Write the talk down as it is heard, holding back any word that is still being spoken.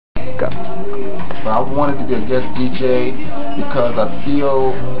Go. But I wanted to be a guest DJ because I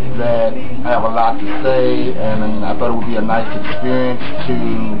feel that I have a lot to say, and I thought it would be a nice experience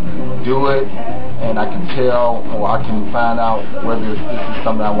to do it, and I can tell, or I can find out whether this is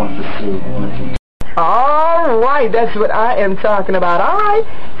something I want to pursue in the future. All right, that's what I am talking about. All right,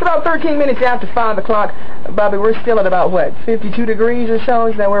 it's about 13 minutes after 5 o'clock. Bobby, we're still at about, what, 52 degrees or so?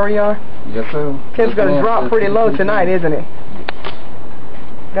 Is that where we are? Yes, sir. Temp's going to drop pretty low tonight, isn't it?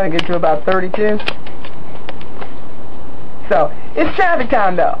 Got to get to about 32. So, it's traffic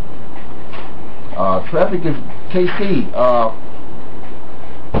time, though. Traffic is KC.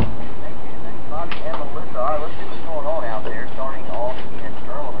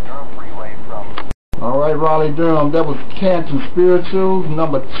 All right, Raleigh Durham, that was Canton Spirituals.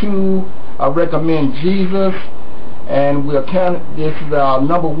 Number 2, I recommend Jesus. And this is our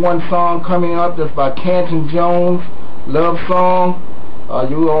number 1 song coming up. That's by Canton Jones, Love Song.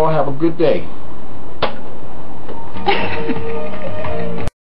 You all have a good day.